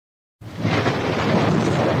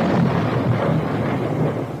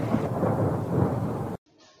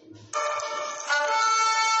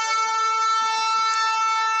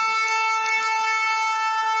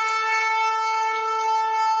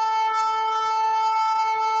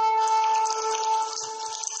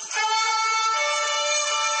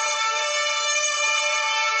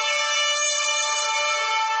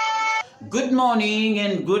Good morning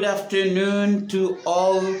and good afternoon to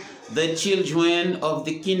all the children of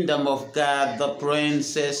the kingdom of God, the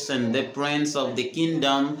princess and the prince of the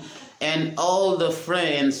kingdom, and all the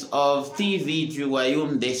friends of TV du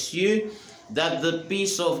Royaume des Cieux. That the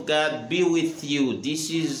peace of God be with you. This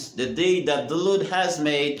is the day that the Lord has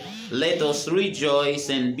made. Let us rejoice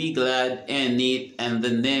and be glad in it, in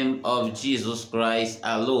the name of Jesus Christ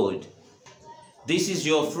our Lord. This is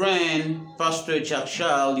your friend, Pastor Jack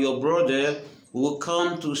Charles, your brother, who will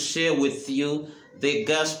come to share with you the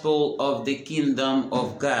gospel of the kingdom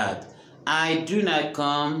of God. I do not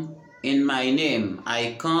come in my name.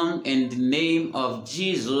 I come in the name of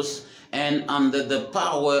Jesus and under the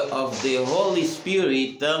power of the Holy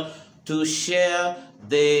Spirit to share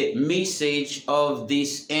the message of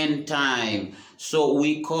this end time. So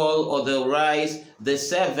we call otherwise the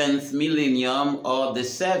seventh millennium or the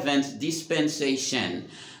seventh dispensation.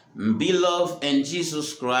 Beloved in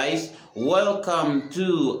Jesus Christ, welcome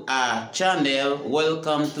to our channel.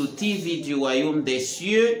 Welcome to TV du Royaume des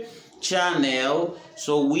Cieux channel.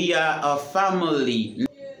 So we are a family,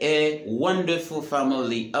 a wonderful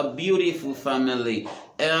family, a beautiful family,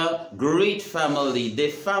 a great family, the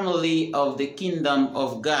family of the kingdom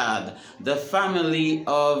of God, the family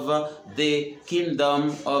of the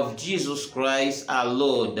kingdom of Jesus Christ our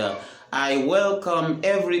Lord. I welcome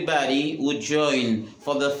everybody who joined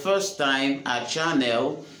for the first time our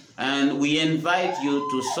channel, and we invite you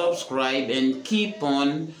to subscribe and keep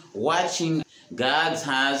on watching. God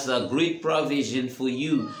has a great provision for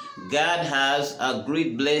you. God has a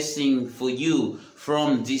great blessing for you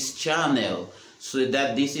from this channel. So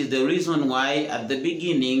that this is the reason why at the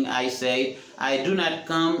beginning I said, I do not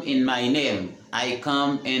come in my name. I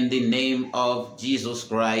come in the name of Jesus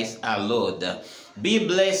Christ our Lord. Be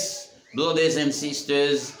blessed, brothers and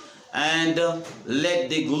sisters, and let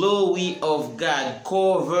the glory of God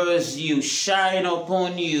covers you, shine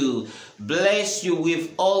upon you, bless you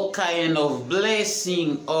with all kind of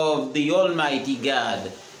blessing of the Almighty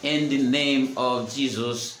God. In the name of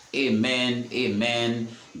Jesus, amen, amen.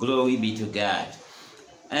 Glory be to God.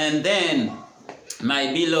 And then,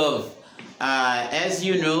 my beloved, as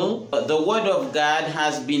you know, the word of God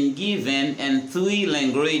has been given in 3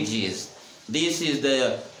 languages. This is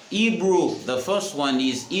the Hebrew. The first one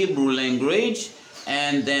is Hebrew language,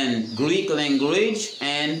 and then Greek language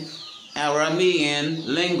and Aramean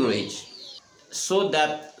language, so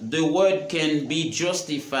that the word can be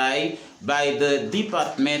justified by the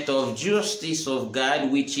Department of Justice of God,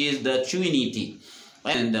 which is the Trinity.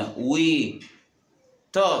 And we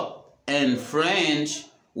taught in French.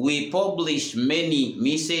 We publish many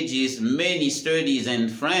messages, many studies in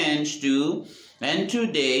French too. And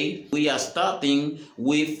today we are starting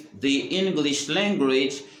with the English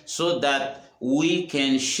language so that we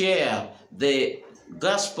can share the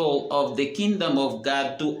gospel of the kingdom of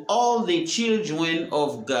God to all the children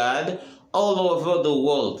of God all over the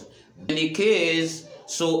world. In the case,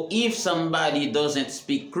 so if somebody doesn't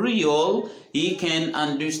speak Creole, he can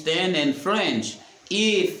understand in French.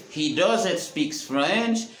 If he doesn't speak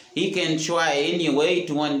French, he can try anyway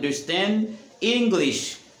to understand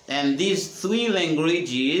English. And these 3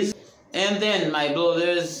 languages. And then, my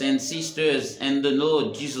brothers and sisters and the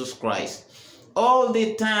Lord Jesus Christ, all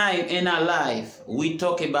the time in our life, we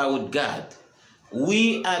talk about God.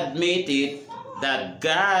 We admit it that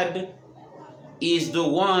God is the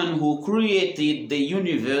one who created the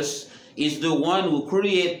universe, is the one who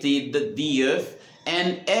created the earth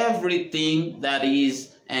and everything that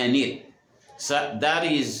is in it. So that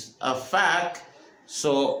is a fact.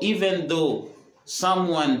 So even though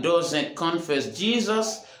someone doesn't confess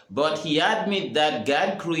Jesus, but he admits that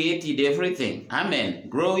God created everything. Amen.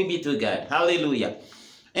 Glory be to God. Hallelujah.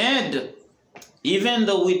 And even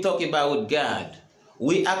though we talk about God,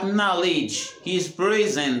 we acknowledge his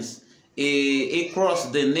presence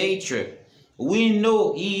across the nature. We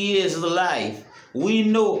know he is alive. We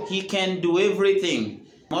know he can do everything.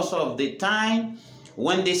 Most of the time,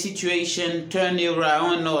 when the situation turns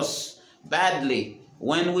around us badly,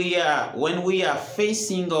 when we are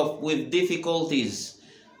facing with difficulties,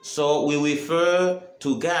 so we refer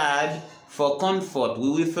to God for comfort.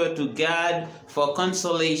 We refer to God for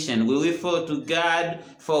consolation. We refer to God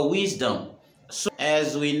for wisdom. So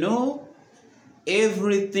as we know,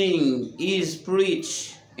 everything is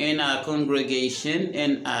preached in our congregation,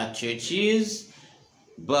 in our churches,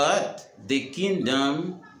 but the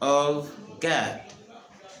kingdom of God.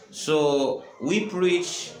 So we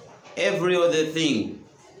preach every other thing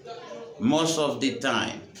most of the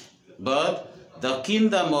time, but the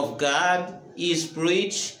kingdom of God is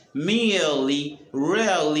preached merely,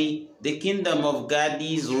 rarely. The kingdom of God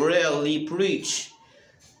is rarely preached.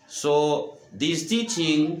 So this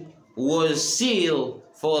teaching was sealed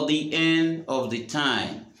for the end of the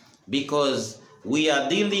time, because we are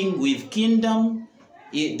dealing with kingdom.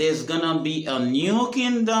 There's gonna be a new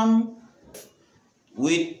kingdom,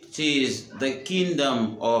 which is the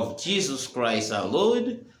kingdom of Jesus Christ our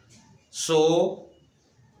Lord. So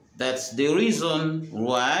that's the reason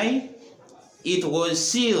why it was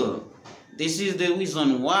sealed. This is the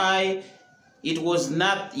reason why it was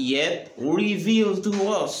not yet revealed to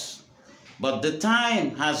us. But the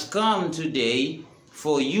time has come today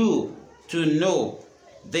for you to know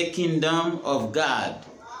the kingdom of God.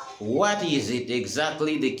 What is it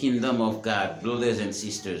exactly, the kingdom of God, brothers and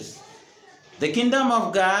sisters? The kingdom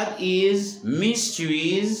of God is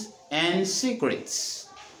mysteries and secrets.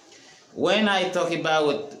 When I talk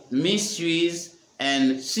about mysteries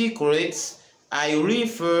and secrets, I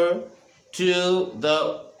refer to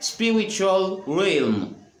the spiritual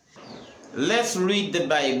realm. Let's read the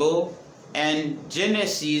Bible and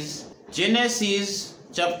Genesis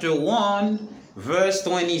chapter 1 verse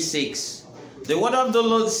 26. The word of the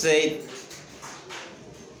Lord said,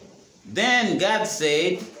 "Then God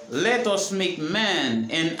said, let us make man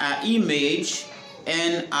in our image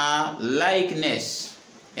and our likeness,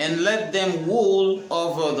 and let them rule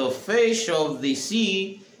over the fish of the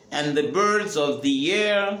sea and the birds of the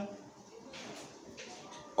air,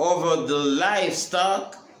 over the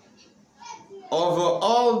livestock, over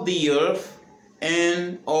all the earth,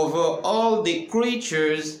 and over all the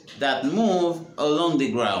creatures that move along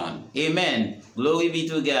the ground." Amen. Glory be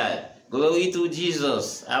to God. Glory to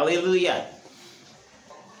Jesus. Hallelujah.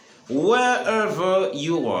 Wherever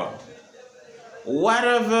you are,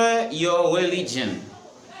 whatever your religion,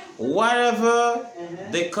 whatever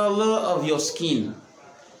the color of your skin,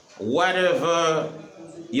 whatever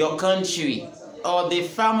your country or the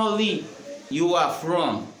family you are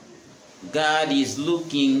from, God is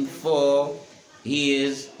looking for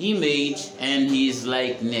His image and His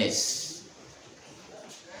likeness.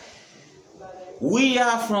 We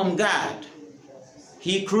are from God.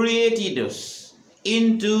 He created us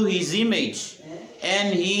into His image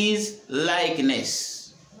and His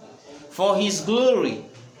likeness for His glory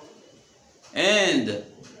and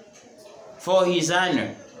for His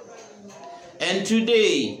honor. And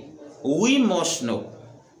today we must know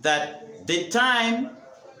that the time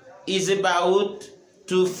is about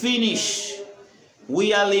to finish.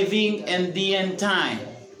 We are living in the end time.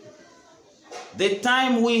 The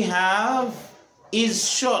time we have is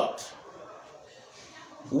short.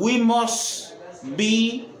 We must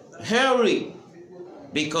be hurry,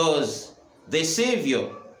 because the Savior,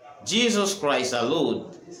 Jesus Christ our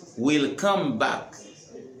Lord, will come back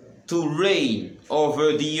to reign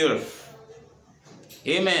over the earth.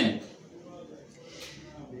 Amen.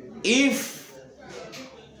 If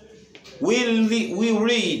we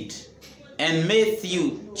read in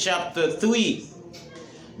Matthew chapter 3,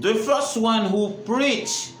 the first one who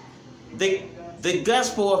preached the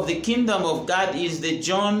gospel of the kingdom of God is the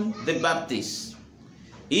John the Baptist.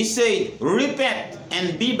 He said, "Repent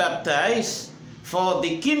and be baptized, for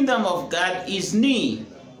the kingdom of God is near."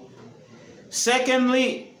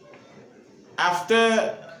 Secondly,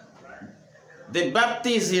 after the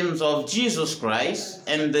baptisms of Jesus Christ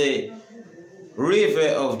and the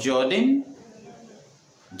river of Jordan,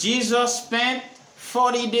 Jesus spent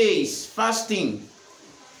 40 days fasting.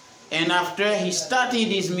 And after he started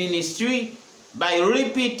his ministry by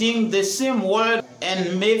repeating the same word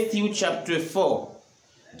in Matthew chapter 4,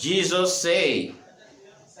 Jesus said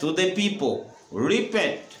to the people,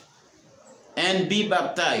 "Repent and be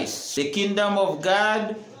baptized. The kingdom of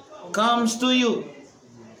God comes to you."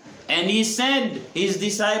 And he sent his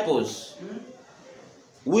disciples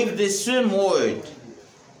with the same word,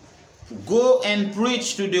 "Go and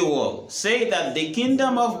preach to the world. Say that the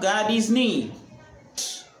kingdom of God is near."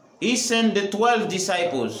 He sent the 12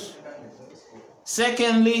 disciples.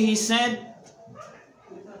 Secondly, he sent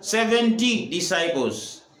 70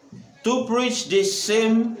 disciples to preach the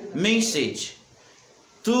same message,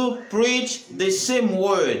 to preach the same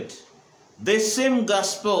word, the same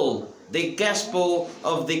gospel, the gospel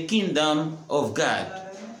of the kingdom of God.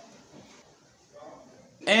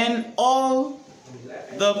 And all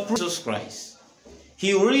the Jesus Christ,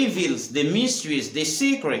 he reveals the mysteries, the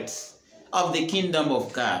secrets of the kingdom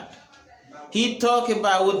of God. He talked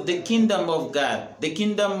about the kingdom of God. The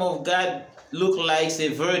kingdom of God look like a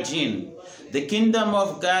virgin. The kingdom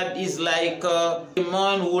of God is like a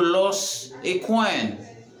man who lost a coin.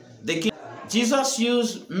 Jesus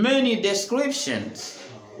used many descriptions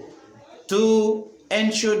to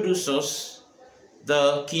introduce us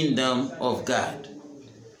the kingdom of God.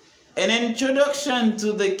 An introduction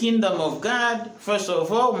to the kingdom of God. First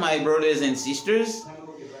of all, my brothers and sisters,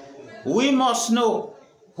 we must know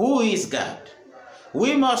who is God.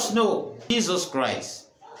 We must know Jesus Christ.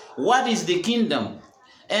 What is the kingdom?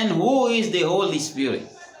 And who is the Holy Spirit?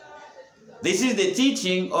 This is the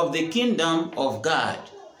teaching of the kingdom of God.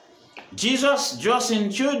 Jesus just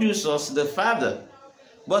introduced us the Father,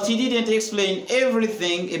 but he didn't explain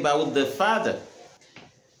everything about the Father.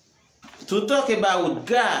 To talk about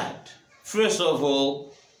God, first of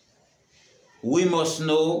all, we must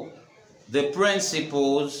know the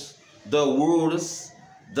principles, the rules,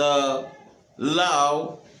 the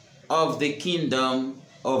law of the kingdom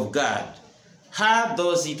of God. How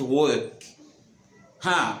does it work?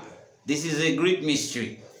 This is a great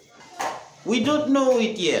mystery. We don't know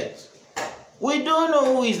it yet. We don't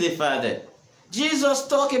know who is the Father. Jesus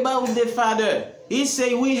talked about the Father. He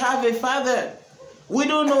said we have a Father. We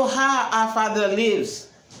don't know how our Father lives.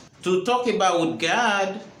 To talk about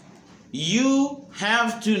God, you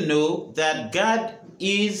have to know that God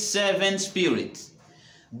is 7 spirits.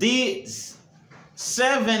 These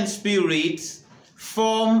 7 spirits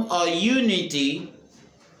form a unity,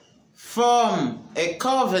 form a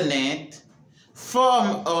covenant,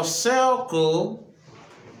 form a circle,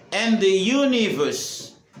 and the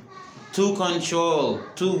universe to control,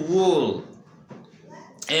 to rule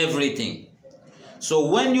everything. So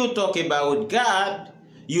when you talk about God,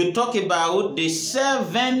 you talk about the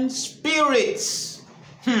 7 spirits.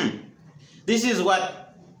 This is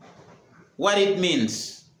what it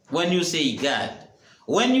means when you say God.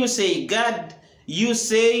 When you say God, you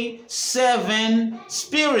say 7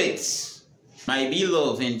 spirits. My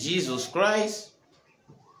beloved in Jesus Christ,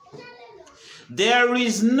 there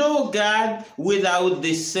is no God without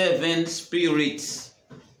the 7 spirits.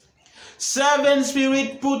 7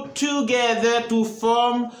 spirits put together to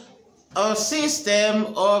form a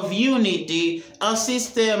system of unity, a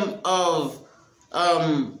system of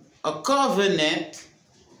a covenant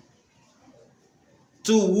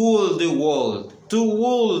to rule the world, to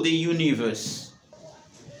rule the universe.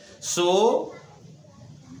 So,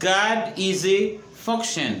 God is a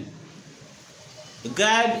function.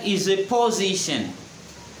 God is a position.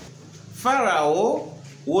 Pharaoh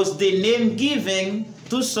was the name given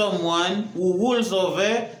to someone who rules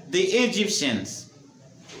over the Egyptians.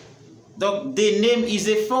 The name is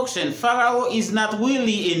a function. Pharaoh is not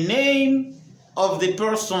really a name of the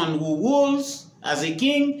person who rules as a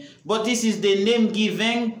king, but this is the name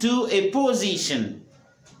given to a position.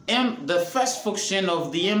 And the first function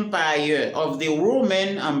of the empire, of the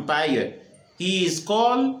Roman Empire, he is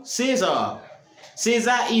called Caesar.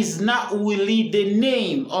 Caesar is not really the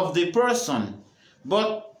name of the person,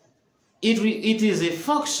 but it is a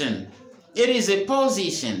function. It is a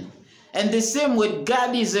position. And the same with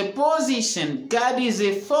God is a position. God is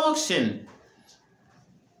a function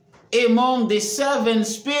among the 7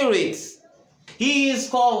 spirits. He is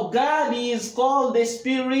called God. He is called the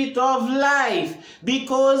Spirit of life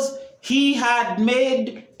because he had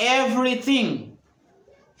made everything.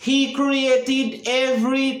 He created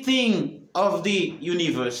everything of the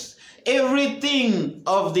universe, everything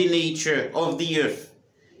of the nature of the earth,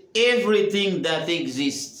 everything that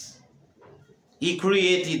exists. He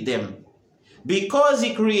created them. Because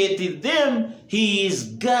he created them, he is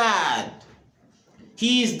God.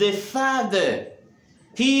 He is the Father.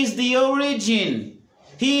 He is the origin.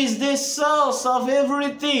 He is the source of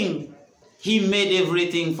everything. He made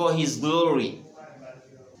everything for his glory.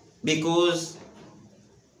 Because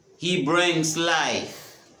he brings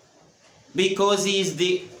life. Because he is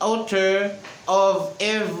the author of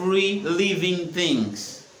every living thing.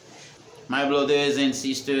 My brothers and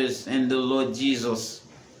sisters in the Lord Jesus,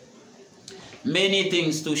 many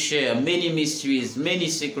things to share, many mysteries, many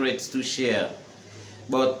secrets to share.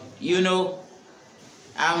 But you know,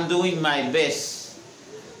 I'm doing my best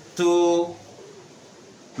to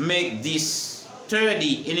make this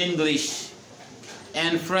sturdy in English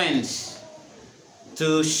and French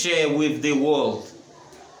to share with the world.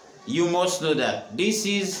 You must know that this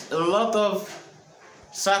is a lot of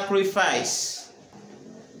sacrifice.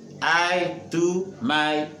 I do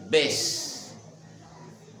my best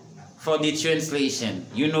for the translation.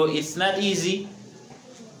 You know, it's not easy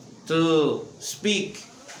to speak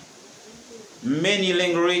many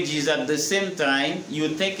languages at the same time. You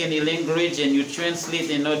take any language and you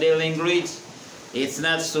translate another language. It's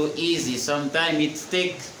not so easy. Sometimes it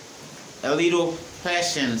takes a little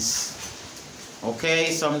patience.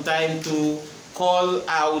 Okay, sometimes to call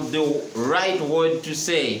out the right word to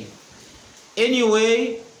say.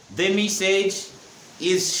 Anyway, the message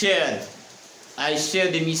is shared. I share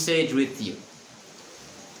the message with you.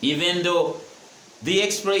 Even though the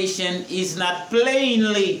expression is not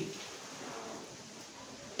plainly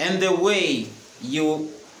in the way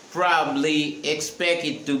you probably expect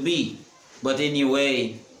it to be. But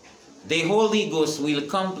anyway, the Holy Ghost will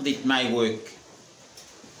complete my work.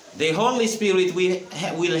 The Holy Spirit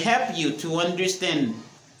will help you to understand.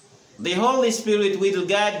 The Holy Spirit will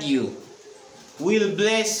guide you, will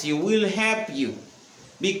bless you, will help you,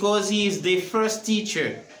 because He is the first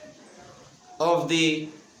teacher of the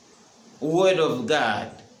Word of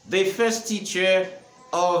God, the first teacher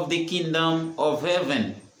of the kingdom of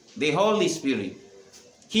heaven, the Holy Spirit.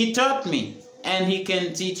 He taught me, and He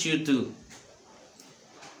can teach you too.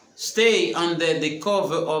 Stay under the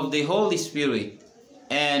cover of the Holy Spirit,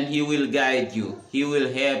 and He will guide you. He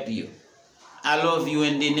will help you. I love you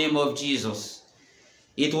in the name of Jesus.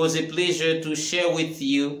 It was a pleasure to share with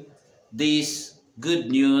you this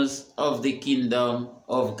good news of the kingdom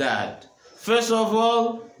of God. First of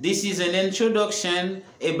all, this is an introduction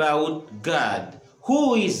about God.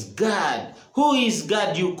 Who is God? Who is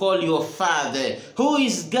God you call your Father? Who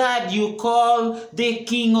is God you call the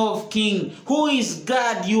King of Kings? Who is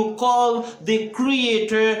God you call the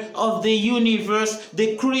Creator of the universe,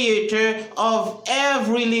 the Creator of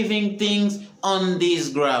every living thing on this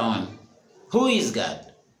ground? Who is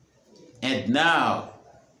God? And now,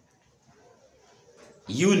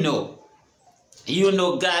 you know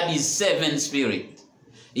God is seven spirit.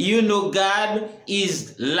 You know God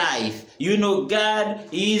is life. You know God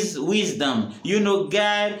is wisdom. You know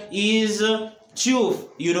God is truth.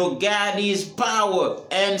 You know God is power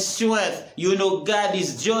and strength. You know God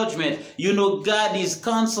is judgment. You know God is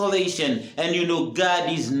consolation. And you know God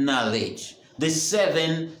is knowledge. The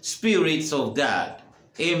seven spirits of God.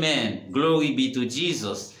 Amen. Glory be to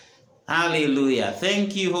Jesus. Hallelujah.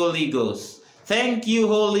 Thank you, Holy Ghost. Thank you,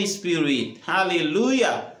 Holy Spirit.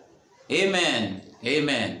 Hallelujah. Amen.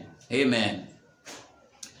 Amen. Amen.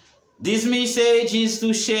 This message is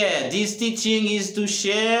to share. This teaching is to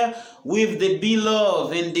share with the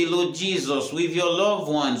beloved in the Lord Jesus, with your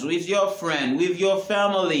loved ones, with your friends, with your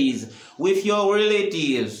families, with your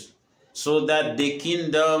relatives, so that the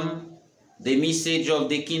kingdom, the message of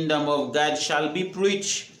the kingdom of God shall be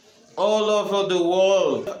preached all over the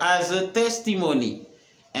world as a testimony.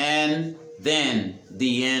 And then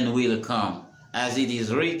the end will come, as it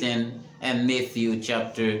is written in Matthew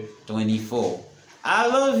chapter 24. I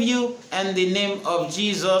love you in the name of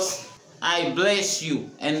Jesus. I bless you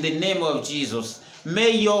in the name of Jesus.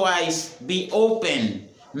 May your eyes be open.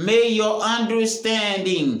 May your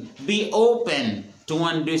understanding be open to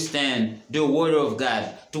understand the Word of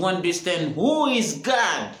God, to understand who is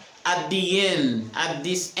God at the end, at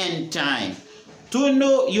this end time, to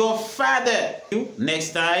know your Father.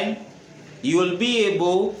 Next time, you will be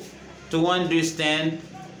able to understand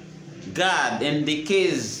God in the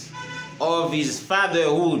case of His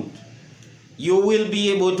fatherhood. You will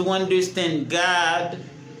be able to understand God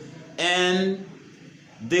and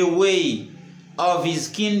the way of His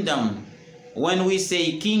kingdom. When we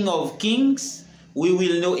say King of Kings, we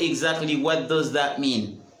will know exactly what does that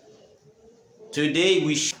mean. Today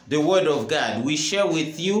we share the Word of God. We share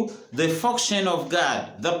with you the function of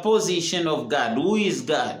God, the position of God. Who is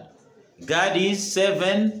God? God is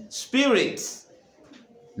seven spirits.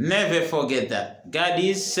 Never forget that. God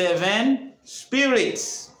is seven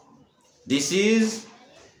spirits. This is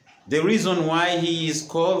the reason why He is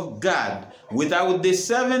called God. Without the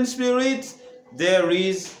seven spirits, there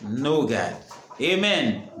is no God.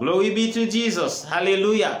 Amen. Glory be to Jesus.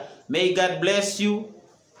 Hallelujah. May God bless you,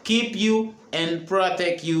 keep you, and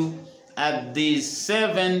protect you at this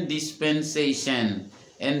seven dispensation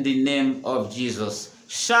in the name of Jesus.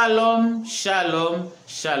 Shalom, shalom,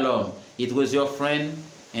 shalom. It was your friend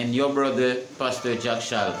and your brother, Pastor Jack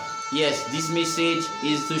Shal. Yes, this message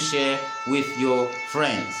is to share with your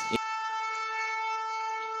friends.